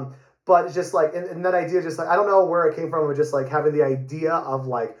 Oh, man. But it's just like, and that idea, just like, I don't know where it came from, but just like having the idea of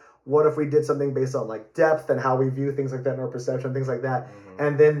like, what if we did something based on like depth and how we view things like that in our perception, things like that. Mm-hmm.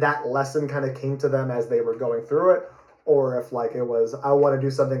 And then that lesson kind of came to them as they were going through it. Or if like it was, I want to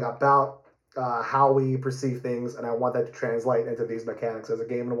do something about how we perceive things and I want that to translate into these mechanics as a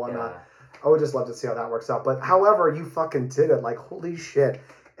game and whatnot. Yeah. I would just love to see how that works out. But however you fucking did it, like, holy shit.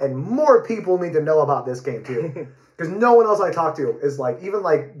 And more people need to know about this game too. Because no one else I talk to is like, even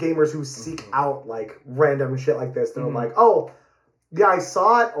like gamers who seek out like random shit like this. They're like, oh, yeah, I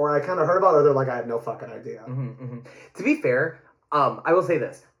saw it or I kind of heard about it. Or they're like, I have no fucking idea. To be fair, I will say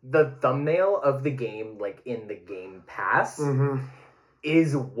this. The thumbnail of the game, like in the Game Pass,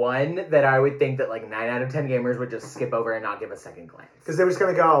 is one that I would think that like 9 out of 10 gamers would just skip over and not give a second glance. Because they were just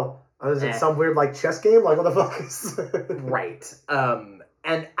going to go, oh, is it some weird like chess game? Like, what the fuck is Right.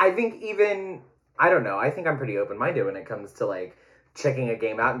 And I think even... I don't know. I think I'm pretty open-minded when it comes to, like, checking a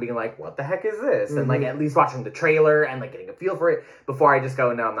game out and being like, what the heck is this? And, like, at least watching the trailer and, like, getting a feel for it before I just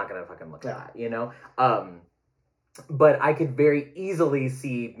go, no, I'm not going to fucking look at that, you know? But I could very easily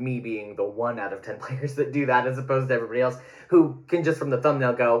see me being the 1 out of 10 players that do that as opposed to everybody else who can just from the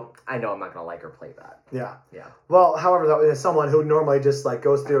thumbnail go, I know I'm not going to like or play that. Yeah. Well, however, though, as someone who normally just, like,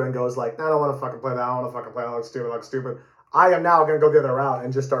 goes through and goes, like, I don't want to fucking play that. I don't want to fucking play that. It looks stupid. I am now going to go the other route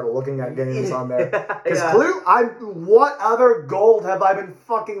and just start looking at games on there. Because what other gold have I been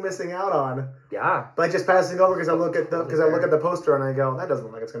fucking missing out on? Yeah. By just passing over because I look at the poster and I go, that doesn't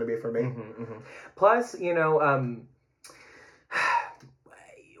look like it's going to be for me. Plus, you know,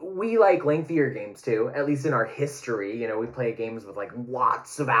 we like lengthier games too. At least in our history, you know, we play games with like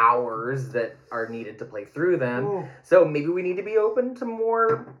lots of hours that are needed to play through them. Ooh. So maybe we need to be open to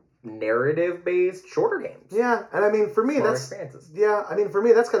more narrative-based shorter games. Yeah, and I mean for me smaller that's experiences. Yeah, I mean for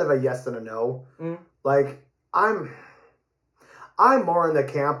me that's kind of a yes and a no. Like I'm more in the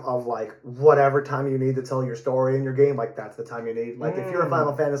camp of like whatever time you need to tell your story in your game, like that's the time you need. Like if you're a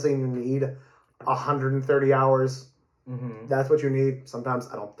Final Fantasy and you need 130 hours, Mm-hmm. That's what you need. Sometimes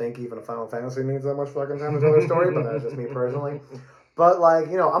I don't think even a Final Fantasy needs that much fucking time to tell their story, but that's just me personally. But like,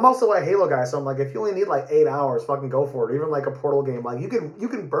 you know, I'm also a Halo guy, so I'm like, if you only need like 8 hours, fucking go for it. Even like a Portal game, like you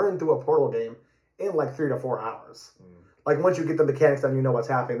can burn through a Portal game in like 3 to 4 hours. Like once you get the mechanics done, you know what's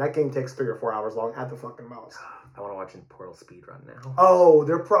happening. That game takes 3 or 4 hours long at the fucking most. I want to watch a Portal speedrun now. Oh,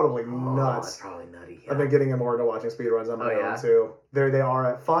 they're probably Oh, nuts. that's probably nutty. Yeah. I've been getting more into watching speedruns on my own too. They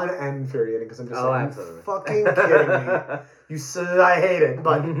are fun and infuriating because I'm just like, absolutely. you fucking kidding me? I hate it,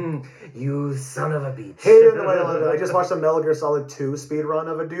 but you son of a bitch. hate it the way I love it. I just watched a Metal Gear Solid 2 speedrun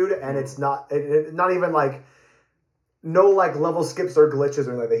of a dude, and it's not not even like no like level skips or glitches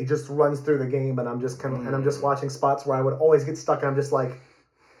or anything like that. He just runs through the game, and I'm just and I'm just watching spots where I would always get stuck, and I'm just like,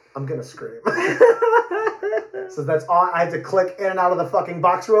 I'm gonna scream. So that's all. I had to click in and out of the fucking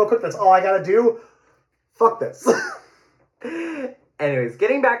box real quick. That's all I gotta do. Fuck this. Anyways,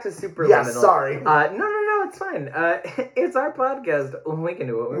 getting back to Super Yes, Liminal. sorry. No, it's fine. It's our podcast. We can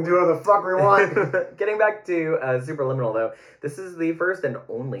do what we want. Do whatever the fuck we want. Getting back to Superliminal, though, this is the first and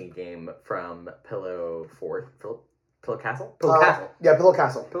only game from Pillow Castle? Pillow Castle. Yeah, Pillow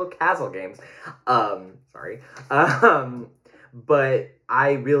Castle. Pillow Castle games. Sorry. But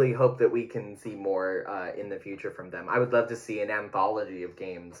I really hope that we can see more in the future from them. I would love to see an anthology of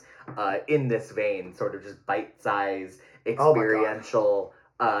games in this vein, sort of just bite-sized, experiential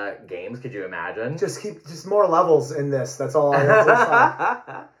games. Could you imagine? Just more levels in this. That's all.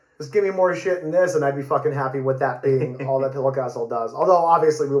 Just give me more shit in this, and I'd be fucking happy with that being all that Pillow Castle does. Although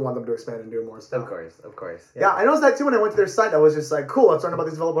obviously we want them to expand and do more stuff. Of course. Yeah, I noticed that too when I went to their site. I was just like, cool. Let's learn about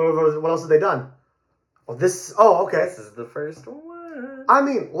these developers. What else have they done? Oh, okay. This is the first one. I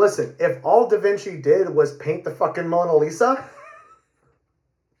mean, listen, if all Da Vinci did was paint the fucking Mona Lisa,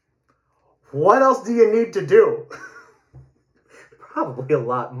 what else do you need to do? Probably a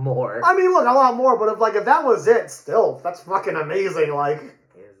lot more. I mean, look, a lot more, but if that was it, still, that's fucking amazing. Like,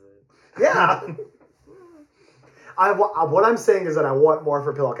 Is it? yeah. What I'm saying is that I want more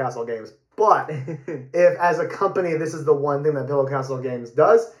for Pillow Castle games, but if as a company this is the one thing that Pillow Castle Games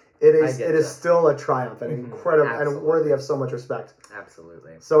does, it is still a triumph and incredible and worthy of so much respect.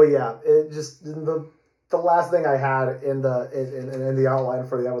 Absolutely. So yeah, it just the last thing I had in the outline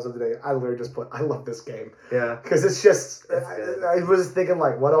for the episode today, I literally just put, I love this game. Yeah. Because it's just, I was thinking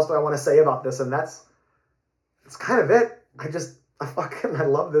like, what else do I want to say about this? And that's kind of it. I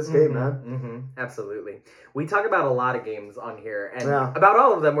love this game, man. Mm-hmm. Absolutely. We talk about a lot of games on here, and about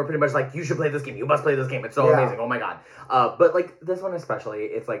all of them, we're pretty much like, you should play this game. You must play this game. It's so amazing. Oh my god. But like this one especially,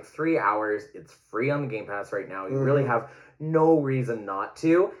 it's like 3 hours. It's free on the Game Pass right now. You really have no reason not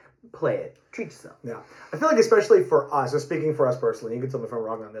to. Play it. Treat yourself. Yeah. I feel like especially for us, just speaking for us personally, you can tell me if I'm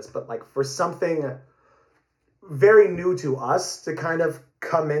wrong on this, but like for something very new to us to kind of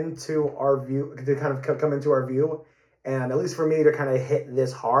come into our view, and at least for me to kind of hit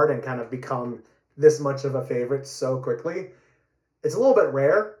this hard and kind of become this much of a favorite so quickly, it's a little bit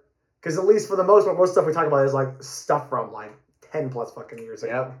rare. Because at least for the most part, most stuff we talk about is like stuff from like 10 plus fucking years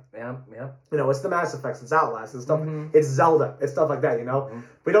ago. Yep. You know, it's the Mass Effects, it's Outlast, it's stuff, it's Zelda, it's stuff like that, you know?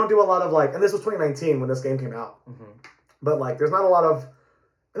 We don't do a lot of like, and this was 2019 when this game came out. But like, there's not a lot of,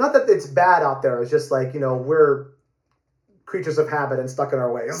 not that it's bad out there, it's just like, you know, we're creatures of habit and stuck in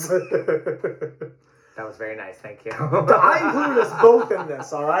our ways. That was very nice, thank you. I included us both in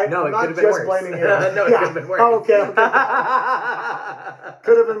this, all right? No, it could have been just worse. blaming you. No, it could have been worse. Okay.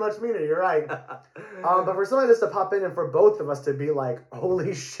 Could have been much meaner, you're right. But for somebody just to pop in and for both of us to be like,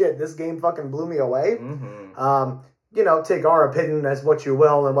 holy shit, this game fucking blew me away. You know, take our opinion as what you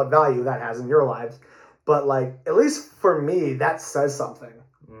will and what value that has in your lives. But like, at least for me, that says something.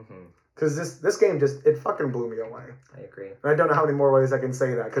 Because this game just, it fucking blew me away. I agree. And I don't know how many more ways I can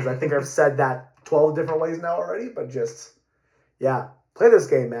say that, because I think I've said that 12 different ways now already, but just, yeah. Play this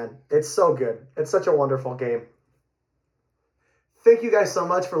game, man. It's so good. It's such a wonderful game. Thank you guys so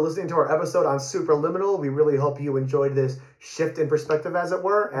much for listening to our episode on Superliminal. We really hope you enjoyed this shift in perspective, as it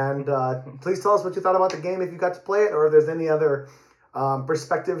were. And please tell us what you thought about the game if you got to play it, or if there's any other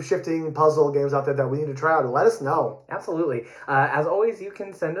perspective shifting puzzle games out there that we need to try out. Let us know. Absolutely. As always, you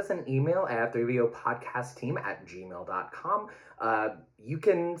can send us an email at 3VOpodcastteam@gmail.com. You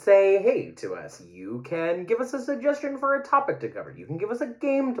can say hey to us. You can give us a suggestion for a topic to cover. You can give us a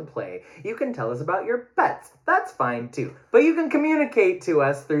game to play. You can tell us about your pets. That's fine too. But you can communicate to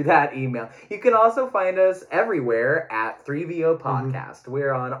us through that email. You can also find us everywhere at 3VO Podcast.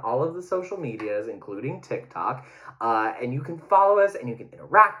 We're on all of the social medias, including TikTok. And you can follow us and you can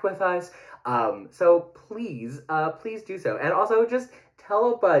interact with us. So please do so. And also just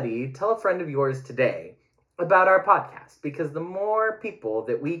tell a friend of yours today about our podcast, because the more people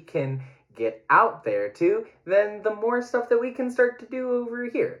that we can get out there too, then the more stuff that we can start to do over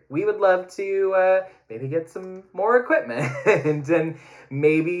here. We would love to maybe get some more equipment and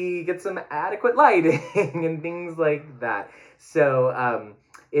maybe get some adequate lighting and things like that. So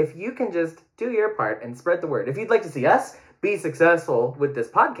if you can just do your part and spread the word. If you'd like to see us be successful with this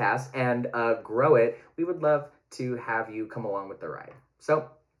podcast and grow it, we would love to have you come along with the ride. So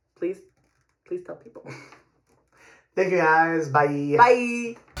please tell people. Thank you guys. Bye.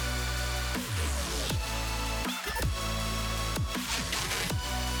 Bye.